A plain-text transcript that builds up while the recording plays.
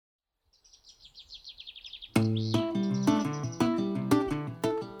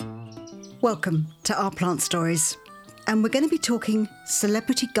Welcome to Our Plant Stories, and we're going to be talking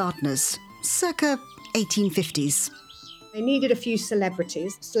celebrity gardeners, circa 1850s. They needed a few celebrity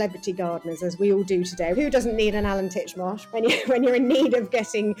gardeners, as we all do today. Who doesn't need an Alan Titchmarsh when you're in need of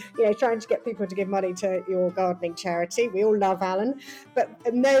getting, trying to get people to give money to your gardening charity? We all love Alan. But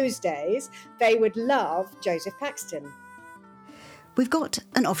in those days, they would love Joseph Paxton. We've got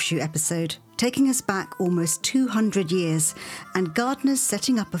an offshoot episode taking us back almost 200 years and gardeners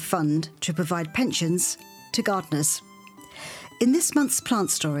setting up a fund to provide pensions to gardeners. In this month's plant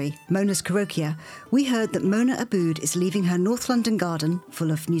story, Mona's Corokia, we heard that Mona Abood is leaving her North London garden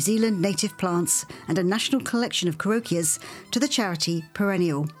full of New Zealand native plants and a national collection of Corokias to the charity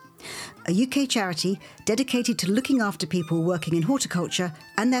Perennial, a UK charity dedicated to looking after people working in horticulture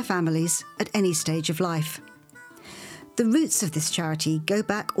and their families at any stage of life. The roots of this charity go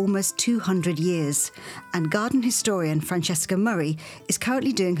back almost 200 years, and garden historian Francesca Murray is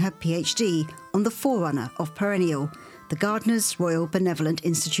currently doing her PhD on the forerunner of Perennial, the Gardeners' Royal Benevolent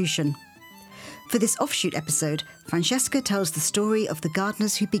Institution. For this offshoot episode, Francesca tells the story of the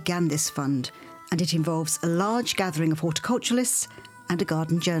gardeners who began this fund, and it involves a large gathering of horticulturalists and a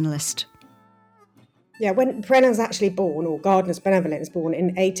garden journalist. Yeah, when Perennial was actually born, or Gardeners' Benevolent was born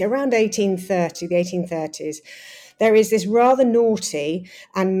in around 1830, the 1830s, there is this rather naughty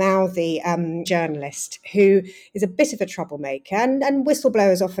and mouthy journalist who is a bit of a troublemaker, and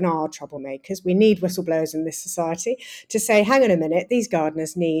whistleblowers often are troublemakers. We need whistleblowers in this society to say, hang on a minute, these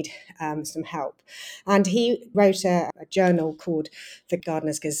gardeners need some help. And he wrote a journal called the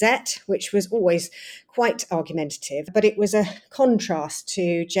Gardener's Gazette, which was always quite argumentative, but it was a contrast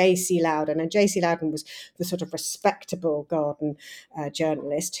to J.C. Loudon. And J.C. Loudon was the sort of respectable garden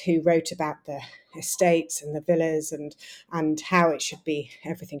journalist who wrote about the estates and the villas and how it should be,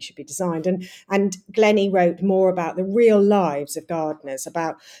 everything should be designed. And Glennie wrote more about the real lives of gardeners,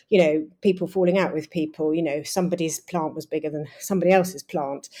 about, people falling out with people, somebody's plant was bigger than somebody else's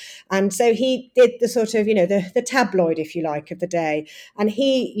plant. And so he did the sort of, the tabloid, if you like, of the day. And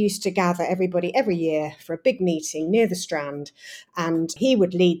he used to gather everybody every year for a big meeting near the Strand, and he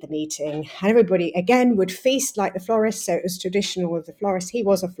would lead the meeting, and everybody again would feast like the florist. So it was traditional of the florist. He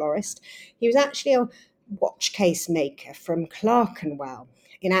was a florist. He was actually a watch case maker from Clerkenwell.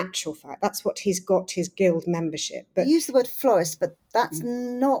 In actual fact, that's what he's got his guild membership. But you use the word florist, but that's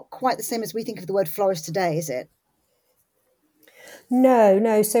not quite the same as we think of the word florist today, is it?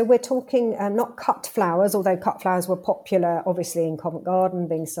 No. So we're talking not cut flowers, although cut flowers were popular, obviously, in Covent Garden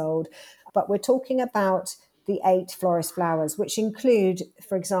being sold. But we're talking about the 8 florist flowers, which include,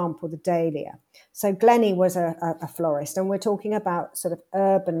 for example, the dahlia. So Glennie was a florist, and we're talking about sort of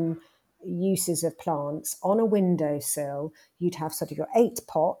urban uses of plants. On a windowsill, you'd have sort of your 8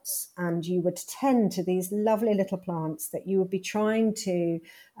 pots, and you would tend to these lovely little plants that you would be trying to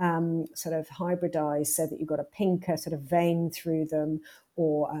sort of hybridize so that you've got a pinker sort of vein through them,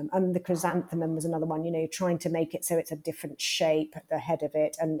 or and the chrysanthemum was another one, trying to make it so it's a different shape at the head of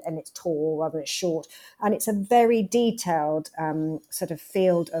it, and it's tall rather than it's short. And it's a very detailed sort of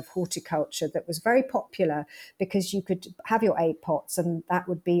field of horticulture that was very popular, because you could have your 8 pots and that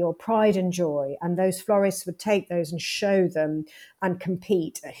would be your pride and joy. And those florists would take those and show them and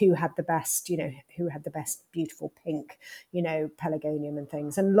compete who had the best, who had the best beautiful pink, pelargonium and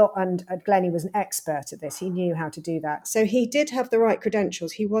things. And Glennie was an expert at this. He knew how to do that. So he did have the right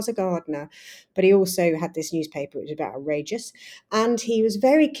credentials. He was a gardener, but he also had this newspaper, which was about outrageous. And he was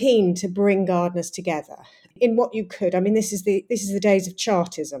very keen to bring gardeners together in what you could. I mean, this is the days of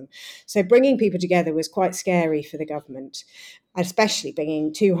Chartism. So bringing people together was quite scary for the government, especially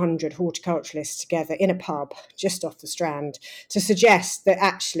bringing 200 horticulturalists together in a pub just off the Strand to suggest that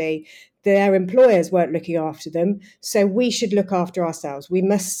actually their employers weren't looking after them, so we should look after ourselves. We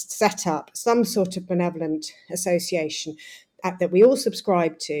must set up some sort of benevolent association that we all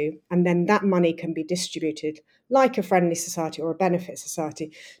subscribe to, and then that money can be distributed like a friendly society or a benefit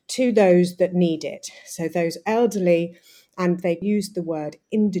society to those that need it. So those elderly, and they used the word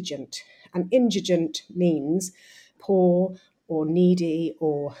indigent, and indigent means poor or needy,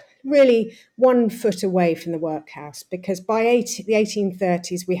 or really 1 foot away from the workhouse, because by the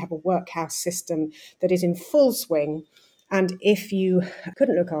 1830s we have a workhouse system that is in full swing. And if you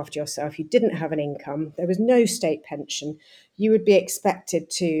couldn't look after yourself, you didn't have an income, there was no state pension, you would be expected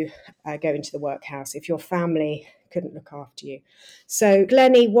to go into the workhouse if your family couldn't look after you. So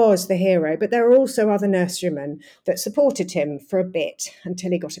Glennie was the hero, but there were also other nurserymen that supported him for a bit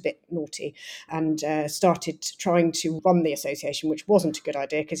until he got a bit naughty and started trying to run the association, which wasn't a good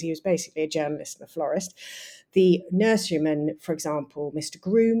idea because he was basically a journalist and a florist. the nurserymen, for example, Mr.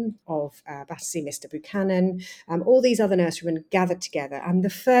 Groom of Battersea, Mr. Buchanan, all these other nurserymen gathered together. And the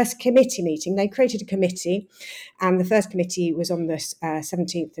first committee meeting, they created a committee, and the first committee was on the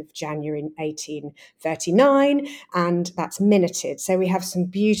 17th of January 1839, and that's minuted. So we have some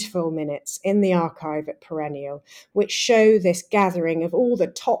beautiful minutes in the archive at Perennial, which show this gathering of all the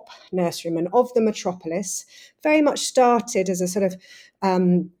top nurserymen of the metropolis. Very much started as a sort of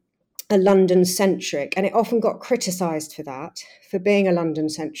a London-centric, and it often got criticised for that, for being a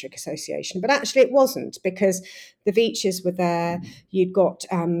London-centric association. But actually it wasn't, because the Veitches were there. You'd got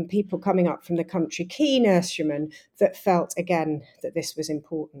people coming up from the country, key nurserymen, that felt, again, that this was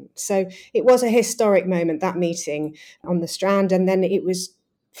important. So it was a historic moment, that meeting on the Strand, and then it was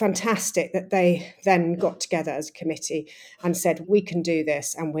fantastic that they then got together as a committee and said, we can do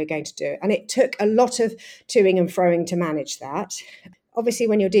this and we're going to do it. And it took a lot of toing and froing to manage that. Obviously,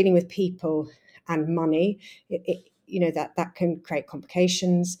 when you're dealing with people and money, that can create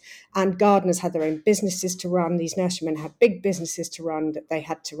complications. And gardeners had their own businesses to run. These nurserymen had big businesses to run that they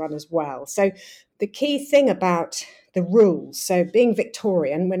had to run as well. So the key thing about the rules, so being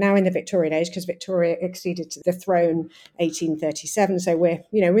Victorian, we're now in the Victorian age because Victoria acceded to the throne 1837. So we're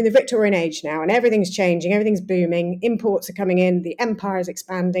in the Victorian age now, and everything's changing, everything's booming, imports are coming in, the empire is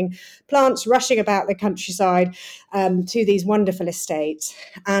expanding, plants rushing about the countryside to these wonderful estates.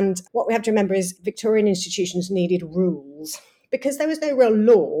 And what we have to remember is Victorian institutions needed rules, because there was no real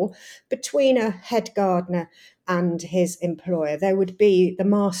law between a head gardener and his employer. There would be the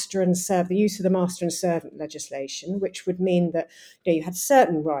use of the master and servant legislation, which would mean that you had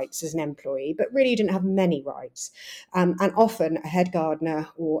certain rights as an employee, but really you didn't have many rights. And often a head gardener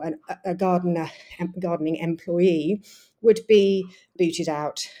or a gardening employee would be booted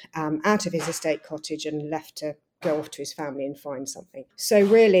out of his estate cottage and left to go off to his family and find something. So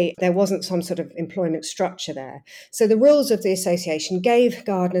really, there wasn't some sort of employment structure there. So the rules of the association gave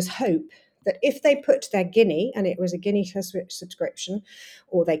gardeners hope that if they put their guinea, and it was a guinea subscription,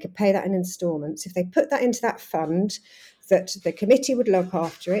 or they could pay that in instalments, if they put that into that fund, that the committee would look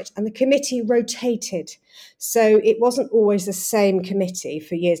after it, and the committee rotated. So it wasn't always the same committee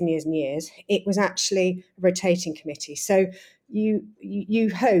for years and years and years. It was actually a rotating committee. So you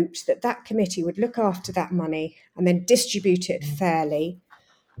hoped that committee would look after that money and then distribute it fairly.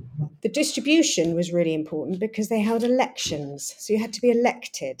 The distribution was really important because they held elections, so you had to be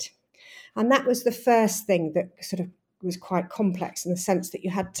elected. And that was the first thing that sort of was quite complex, in the sense that you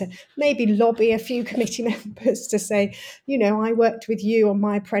had to maybe lobby a few committee members to say, I worked with you on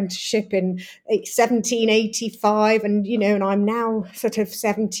my apprenticeship in 1785 and I'm now sort of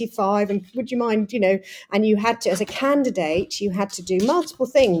 75 and would you mind, and you had to, as a candidate, you had to do multiple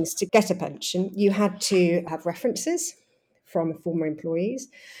things to get a pension. You had to have references from former employees.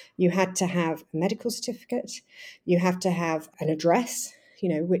 You had to have a medical certificate. You have to have an address,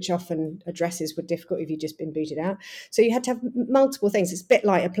 which often addresses were difficult if you'd just been booted out. So you had to have multiple things. It's a bit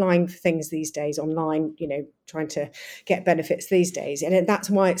like applying for things these days online, trying to get benefits these days. And that's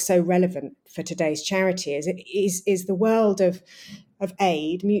why it's so relevant for today's charity, is the world of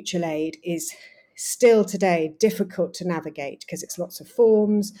aid, mutual aid, is still today difficult to navigate, because it's lots of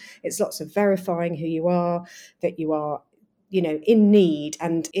forms, it's lots of verifying who you are, that you are, in need,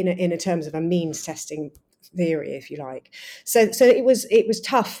 and in terms of a means testing theory, if you like. So it was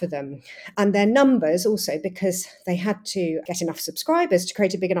tough for them. And their numbers also, because they had to get enough subscribers to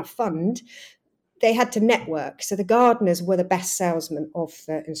create a big enough fund, they had to network. So the gardeners were the best salesmen of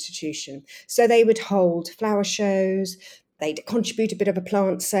the institution. So they would hold flower shows, they'd contribute a bit of a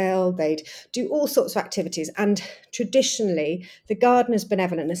plant sale, they'd do all sorts of activities. And traditionally, the Gardeners'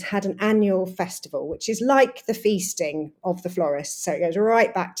 Benevolent has had an annual festival, which is like the feasting of the florists. So it goes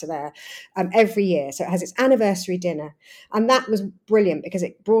right back to there every year. So it has its anniversary dinner. And that was brilliant because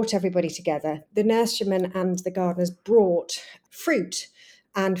it brought everybody together. The nurserymen and the gardeners brought fruit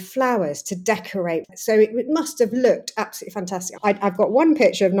and flowers to decorate. So it must have looked absolutely fantastic. I've got one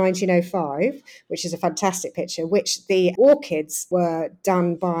picture of 1905, which is a fantastic picture, which the orchids were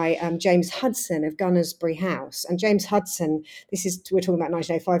done by James Hudson of Gunnersbury House. And James Hudson, we're talking about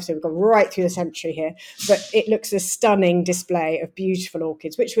 1905, so we've gone right through the century here, but it looks a stunning display of beautiful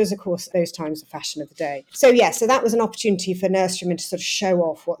orchids, which was, of course, those times the fashion of the day. So that was an opportunity for nurserymen to sort of show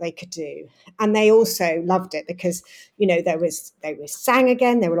off what they could do. And they also loved it because, they was sang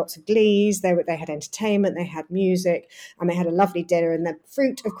again, there were lots of glees, they had entertainment, they had music, and they had a lovely dinner, and the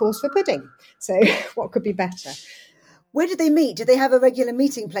fruit, of course, for pudding. So what could be better? Where did they meet? Did they have a regular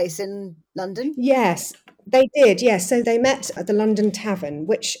meeting place in London? Yes. They did, yes. So they met at the London Tavern,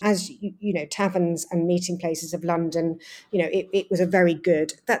 which, as you know, taverns and meeting places of London, it was a very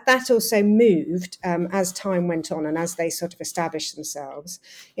good. That also moved as time went on and as they sort of established themselves.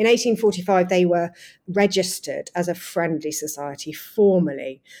 In 1845, they were registered as a friendly society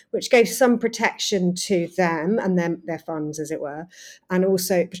formally, which gave some protection to them and their funds, as it were, and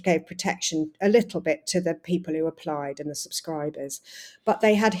also gave protection a little bit to the people who applied and the subscribers. But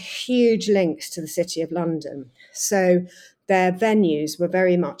they had huge links to the City of London. So their venues were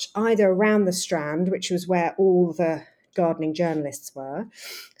very much either around the Strand, which was where all the gardening journalists were.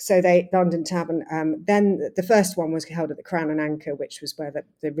 So London Tavern, then the first one was held at the Crown and Anchor, which was where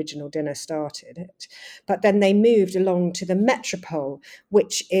the original dinner started. But then they moved along to the Metropole,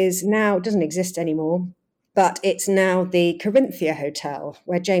 which is now, doesn't exist anymore, but it's now the Corinthia Hotel,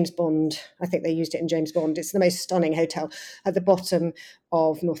 where James Bond, I think they used it in James Bond. It's the most stunning hotel at the bottom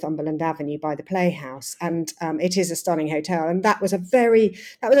of Northumberland Avenue by the Playhouse. And it is a stunning hotel. And that was a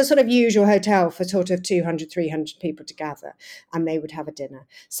sort of usual hotel for sort of 200, 300 people to gather, and they would have a dinner.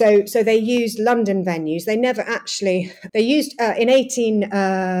 So they used London venues. They never actually, they used, in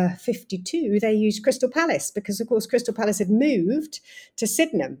 1852, they used Crystal Palace, because of course Crystal Palace had moved to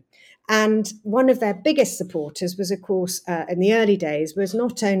Sydenham. And one of their biggest supporters was, of course, in the early days, was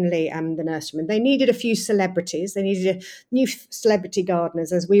not only the nurserymen. They needed a few celebrities. They needed a new celebrity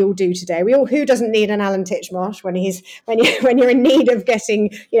gardeners, as we all do today. Who doesn't need an Alan Titchmarsh when you're in need of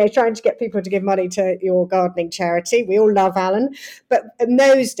getting, trying to get people to give money to your gardening charity? We all love Alan, but in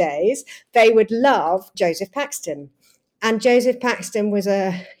those days they would love Joseph Paxton. And Joseph Paxton was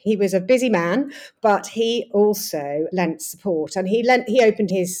a busy man, but he also lent support, and he opened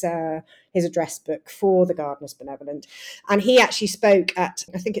his address book for the Gardeners Benevolent, and he actually spoke at,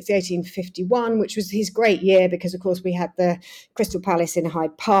 I think it's the 1851, which was his great year, because of course we had the Crystal Palace in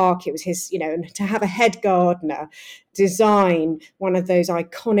Hyde Park. It was his, and to have a head gardener design one of those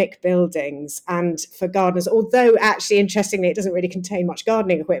iconic buildings, and for gardeners, although actually interestingly it doesn't really contain much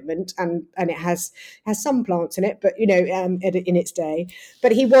gardening equipment, and it has some plants in it, but in its day.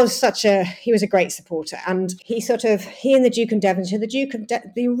 But he was a great supporter, and he and the Duke of Devonshire,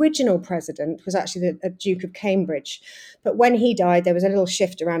 the original president was actually the Duke of Cambridge, but when he died there was a little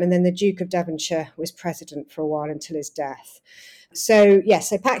shift around, and then the Duke of Devonshire was president for a while until his death. So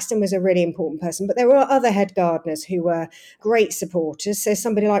Paxton was a really important person, but there were other head gardeners who were great supporters. So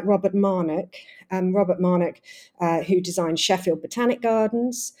somebody like Robert Marnock, who designed Sheffield Botanic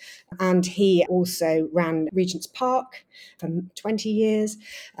Gardens, and he also ran Regent's Park for 20 years.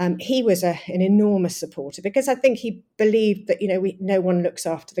 He was an enormous supporter, because I think he believed that, no one looks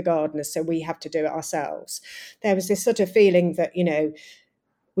after the gardeners, so we have to do it ourselves. There was this sort of feeling that,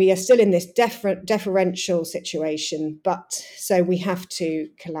 we are still in this deferential situation, but so we have to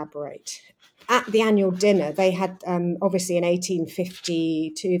collaborate. At the annual dinner, they had, obviously in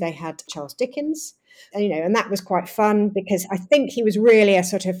 1852, they had Charles Dickens, and that was quite fun, because I think he was really a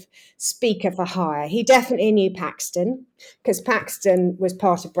sort of speaker for hire. He definitely knew Paxton, because Paxton was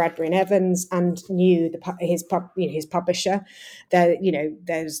part of Bradbury and Evans and knew his publisher.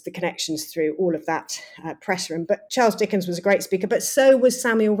 There's the connections through all of that press room. But Charles Dickens was a great speaker, but so was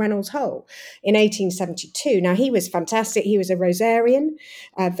Samuel Reynolds Howe in 1872. Now, he was fantastic. He was a Rosarian,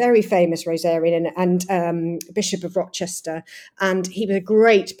 a very famous Rosarian, and Bishop of Rochester. And he was a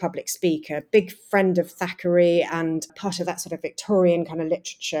great public speaker, big friend of Thackeray, and part of that sort of Victorian kind of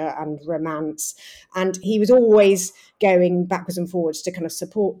literature and romance. And he was always going backwards and forwards to kind of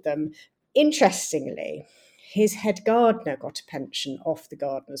support them. Interestingly, his head gardener got a pension off the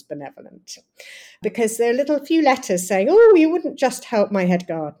Gardeners Benevolent, because there are few letters saying, "Oh, you wouldn't just help my head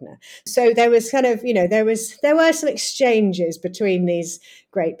gardener." So there was kind of, there were some exchanges between these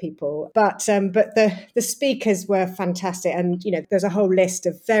great people, but the speakers were fantastic, and there's a whole list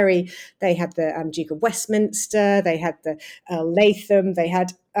of they had the Duke of Westminster, they had the Earl Latham, they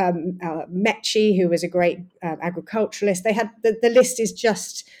had Metchy, who was a great agriculturalist. They had the list is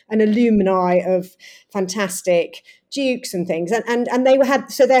just an alumni of fantastic dukes and things, and they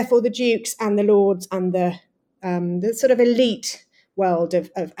had, so therefore the dukes and the lords and the sort of elite world of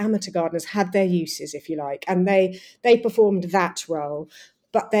amateur gardeners had their uses, if you like, and they performed that role.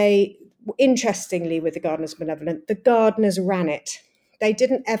 But interestingly, with the Gardeners Benevolent, the gardeners ran it. They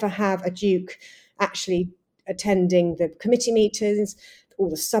didn't ever have a duke actually attending the committee meetings, all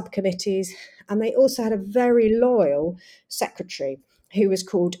the subcommittees, and they also had a very loyal secretary who was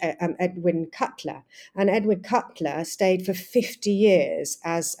called Edwin Cutler. And Edwin Cutler stayed for 50 years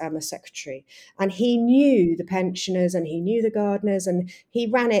as a secretary. And he knew the pensioners and he knew the gardeners, and he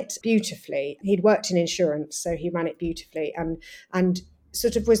ran it beautifully. He'd worked in insurance, so he ran it beautifully. And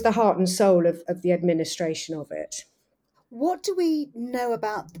sort of was the heart and soul of the administration of it. What do we know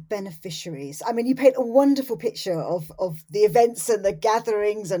about the beneficiaries? I mean, you paint a wonderful picture of the events and the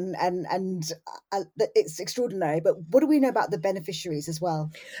gatherings, and it's extraordinary. But what do we know about the beneficiaries as well?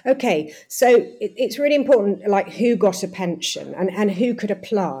 Okay, so it's really important, like who got a pension and who could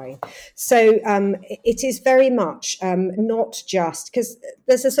apply. So it is very much not just, because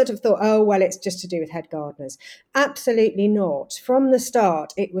there's a sort of thought, oh, well, it's just to do with head gardeners. Absolutely not. From the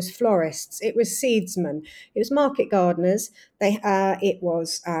start, it was florists, it was seedsmen, it was market gardeners, it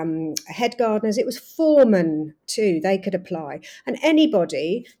was head gardeners, it was foremen too, they could apply. And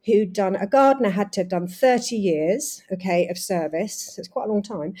anybody who'd done, a gardener had to have done 30 years, okay, of service, so it's quite a long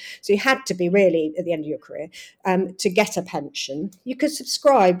time. So you had to be really at the end of your career to get a pension. You could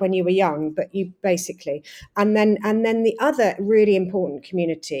subscribe when you were young, but you basically, and then the other really important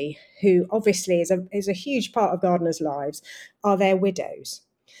community, who obviously is a huge part of gardeners' lives, are their widows.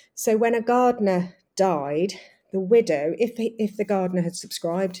 So when a gardener died, the widow, if the gardener had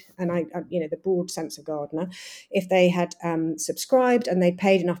subscribed, and the broad sense of gardener, if they had subscribed and they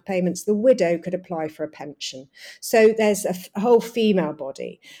paid enough payments, the widow could apply for a pension. So there's a whole female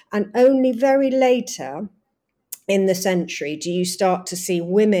body, and only very later in the century do you start to see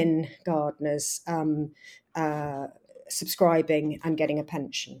women gardeners subscribing and getting a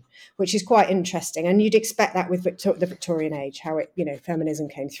pension, which is quite interesting. And you'd expect that with the Victorian age, how it, feminism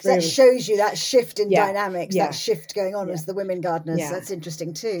came through. So that shows you that shift in dynamics, that shift going on as the women gardeners. That's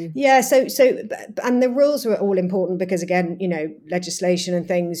interesting too. Yeah. So, and the rules were all important because, again, legislation and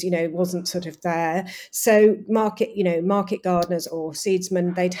things, wasn't sort of there. So market gardeners or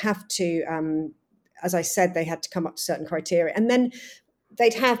seedsmen, they'd have to, as I said, they had to come up to certain criteria, and then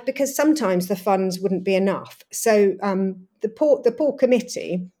they'd have, because sometimes the funds wouldn't be enough. So the poor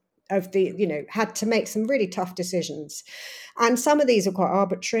committee of had to make some really tough decisions, and some of these are quite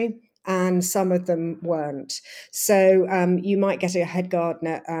arbitrary and some of them weren't. So you might get a head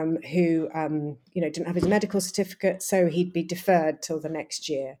gardener who didn't have his medical certificate, so he'd be deferred till the next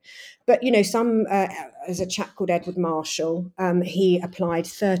year. But some, there's a chap called Edward Marshall. He applied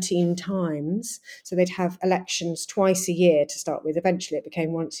 13 times, so they'd have elections twice a year to start with. Eventually, it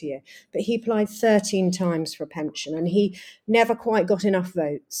became once a year. But he applied 13 times for a pension, and he never quite got enough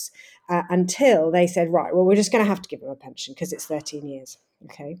votes until they said, right, well, we're just going to have to give him a pension because it's 13 years.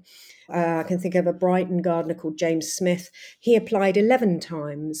 Okay. I can think of a Brighton gardener called James Smith. He applied 11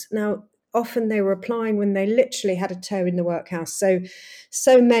 times. Now, often they were applying when they literally had a toe in the workhouse. So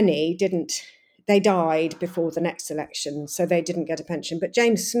many didn't. They died before the next election, so they didn't get a pension. But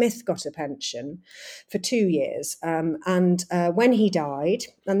James Smith got a pension for 2 years. And when he died,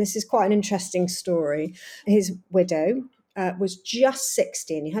 and this is quite an interesting story, his widow was just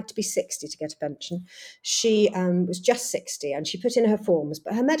 60, and you had to be 60 to get a pension. She was just 60, and she put in her forms,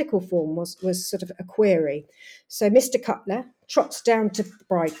 but her medical form was sort of a query. So Mr. Cutler trots down to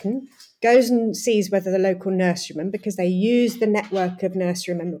Brighton, goes and sees whether the local nurseryman, because they use the network of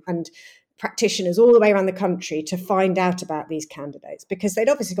nurserymen and practitioners all the way around the country to find out about these candidates, because they'd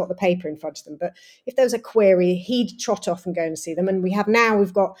obviously got the paper in front of them. But if there was a query, he'd trot off and go and see them. And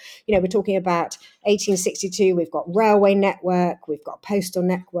we've got, we're talking about 1862, we've got railway network, we've got postal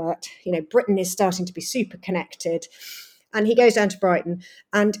network, Britain is starting to be super connected. And he goes down to Brighton,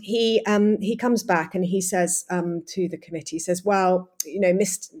 and he comes back and he says to the committee, he says, well,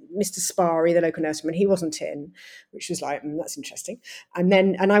 Mr. Sparry, the local nurseryman, he wasn't in, which was like, that's interesting.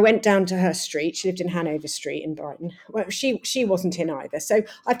 And I went down to her street. She lived in Hanover Street in Brighton. Well, she wasn't in either. So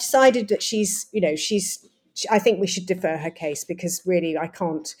I've decided that I think we should defer her case, because really I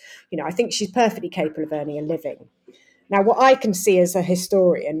can't, I think she's perfectly capable of earning a living. Now, what I can see as a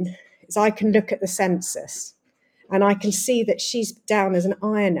historian is I can look at the census, and I can see that she's down as an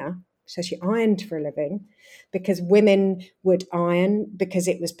ironer. So she ironed for a living because women would iron because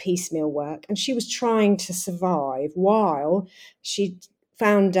it was piecemeal work. And she was trying to survive while she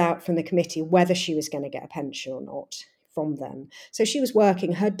found out from the committee whether she was going to get a pension or not from them. So she was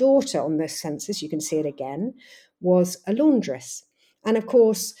working. Her daughter on this census, you can see it again, was a laundress. And of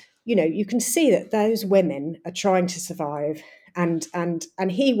course, you can see that those women are trying to survive. And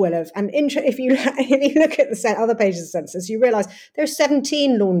he will have. And if you look at the other pages of the census, you realise there are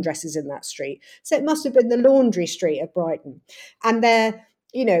 17 laundresses in that street. So it must have been the laundry street of Brighton. And these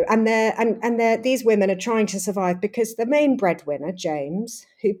women are trying to survive because the main breadwinner, James,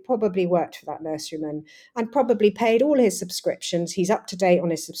 who probably worked for that nurseryman and probably paid all his subscriptions, he's up to date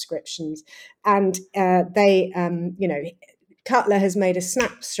on his subscriptions, and Cutler has made a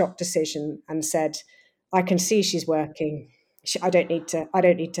snapshot decision and said, I can see she's working. I don't need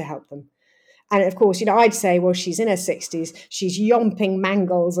to help them. And of course, I'd say, well, she's in her 60s, she's yomping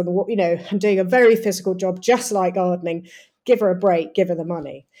mangles and doing a very physical job, just like gardening. Give her a break, give her the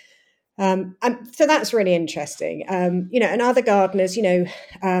money. And so that's really interesting. And other gardeners,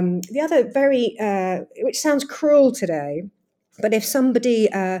 the other very, which sounds cruel today, but if somebody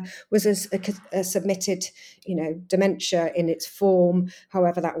was a submitted, dementia in its form,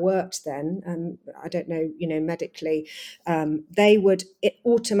 however that worked then, I don't know, medically, they would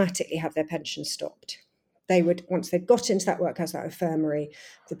automatically have their pension stopped. They would, once they'd got into that workhouse, that infirmary,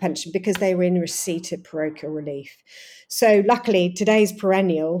 the pension, because they were in receipt of parochial relief. So luckily, today's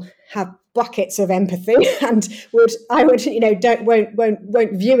perennial have buckets of empathy and won't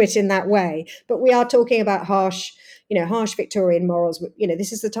view it in that way. But we are talking about harsh Victorian morals.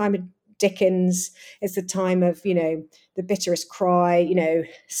 This is the time of Dickens. It's the time of, the bitterest cry,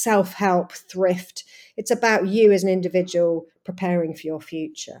 self-help, thrift. It's about you as an individual preparing for your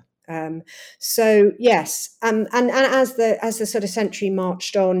future. So yes, and as the sort of century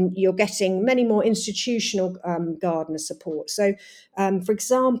marched on, you're getting many more institutional gardener support. So, for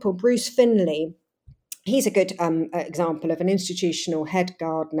example, Bruce Finlay, he's a good example of an institutional head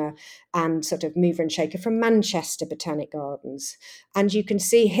gardener and sort of mover and shaker from Manchester Botanic Gardens. And you can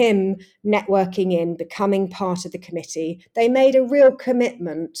see him networking in, becoming part of the committee. They made a real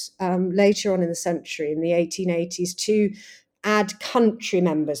commitment later on in the century, in the 1880s, to add country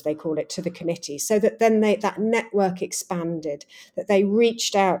members, they call it, to the committee, so that then that network expanded, that they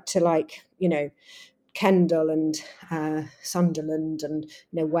reached out to Kendal and Sunderland and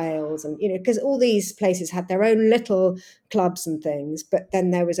Wales, and because all these places had their own little clubs and things, but then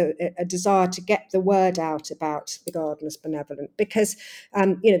there was a desire to get the word out about the Gardeners Benevolent, because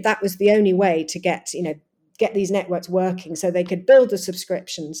that was the only way to get these networks working, so they could build the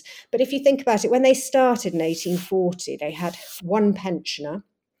subscriptions. But if you think about it, when they started in 1840, they had one pensioner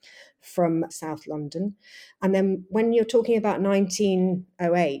from South London. And then when you're talking about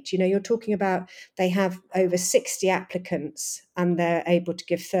 1908, you're talking about they have over 60 applicants and they're able to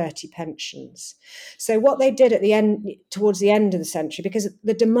give 30 pensions. So what they did at the end, towards the end of the century, because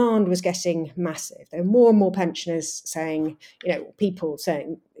the demand was getting massive, there were more and more pensioners saying, people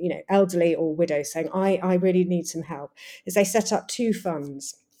saying, elderly or widows saying, I really need some help, is they set up two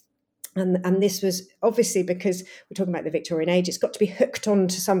funds. And this was obviously because we're talking about the Victorian age, it's got to be hooked on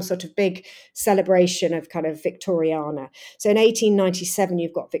to some sort of big celebration of kind of Victoriana. So in 1897,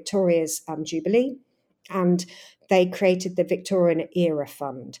 you've got Victoria's Jubilee, and they created the Victorian Era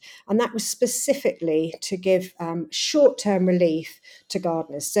Fund. And that was specifically to give short-term relief to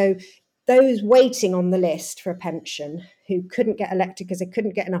gardeners. So those waiting on the list for a pension who couldn't get elected because they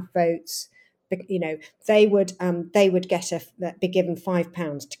couldn't get enough votes, they would be given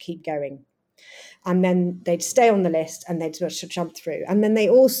 £5 to keep going, and then they'd stay on the list and they'd sort of jump through. And then they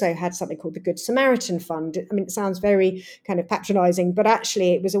also had something called the Good Samaritan Fund. I mean, it sounds very kind of patronising, but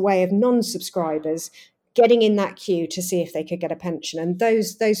actually it was a way of non-subscribers getting in that queue to see if they could get a pension. And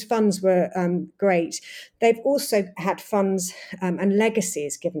those funds were great. They've also had funds and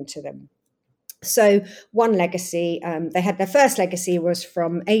legacies given to them. So one legacy, they had their first legacy was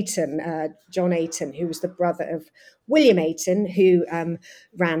from Ayton, John Ayton, who was the brother of William Ayton, who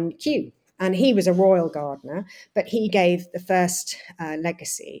ran Kew. And he was a royal gardener, but he gave the first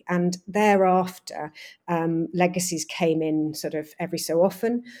legacy. And thereafter, legacies came in sort of every so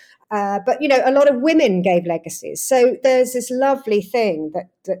often. But, a lot of women gave legacies. So there's this lovely thing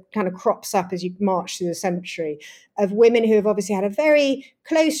that kind of crops up as you march through the century of women who have obviously had a very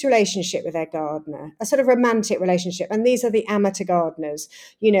close relationship with their gardener, a sort of romantic relationship. And these are the amateur gardeners,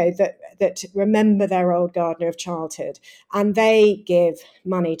 that remember their old gardener of childhood. And they give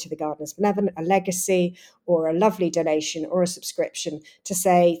money to the Gardeners Benevolent, a legacy or a lovely donation or a subscription to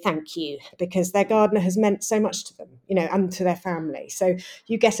say thank you, because their gardener has meant so much to them, and to their family. So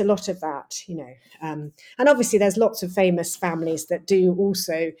you get a lot of that, and obviously there's lots of famous families that do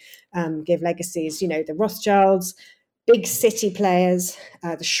also give legacies, the Rothschilds, big city players,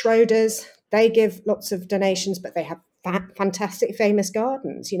 the Schroders, they give lots of donations, but they have fantastic famous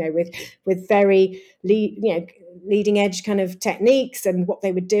gardens, with very leading edge kind of techniques and what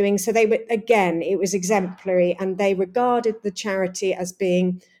they were doing. So they were, again, it was exemplary, and they regarded the charity as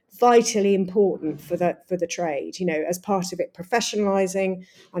being vitally important for the trade, as part of it professionalizing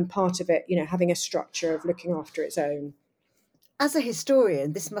and part of it, having a structure of looking after its own. As a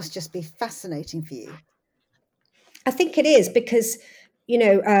historian, this must just be fascinating for you. I think it is, because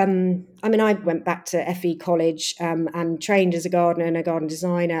I went back to FE College and trained as a gardener and a garden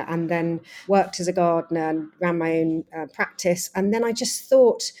designer, and then worked as a gardener and ran my own practice. And then I just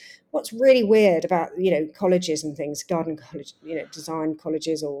thought, what's really weird about, colleges and things, garden college, design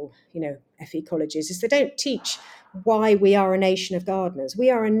colleges or, FE colleges, is they don't teach why we are a nation of gardeners. We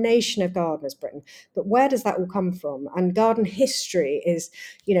are a nation of gardeners, Britain. But where does that all come from? And garden history is,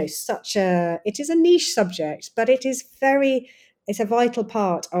 it is a niche subject, but it's a vital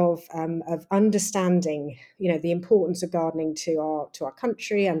part of understanding, the importance of gardening to our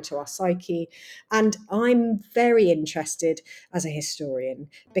country and to our psyche. And I'm very interested as a historian,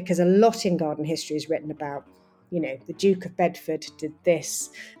 because a lot in garden history is written about, the Duke of Bedford did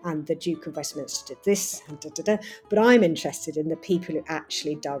this and the Duke of Westminster did this, and But I'm interested in the people who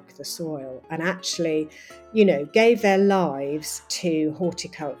actually dug the soil and actually, gave their lives to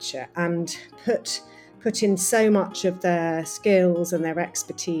horticulture and put in so much of their skills and their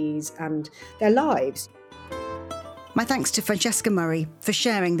expertise and their lives. My thanks to Francesca Murray for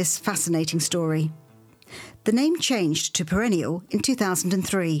sharing this fascinating story. The name changed to Perennial in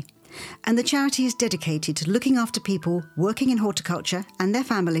 2003, and the charity is dedicated to looking after people working in horticulture and their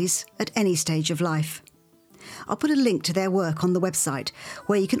families at any stage of life. I'll put a link to their work on the website,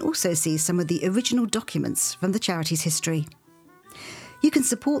 where you can also see some of the original documents from the charity's history. You can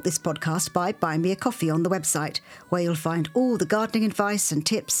support this podcast by buying me a coffee on the website, where you'll find all the gardening advice and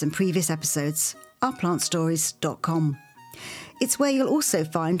tips and previous episodes, ourplantstories.com. It's where you'll also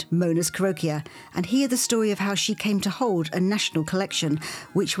find Mona's Corokia and hear the story of how she came to hold a national collection,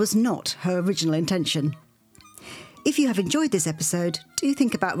 which was not her original intention. If you have enjoyed this episode, do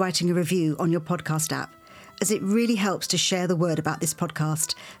think about writing a review on your podcast app, as it really helps to share the word about this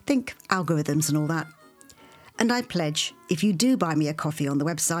podcast. Think algorithms and all that. And I pledge, if you do buy me a coffee on the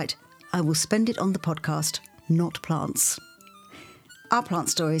website, I will spend it on the podcast, not plants. Our Plant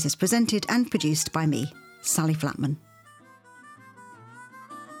Stories is presented and produced by me, Sally Flatman.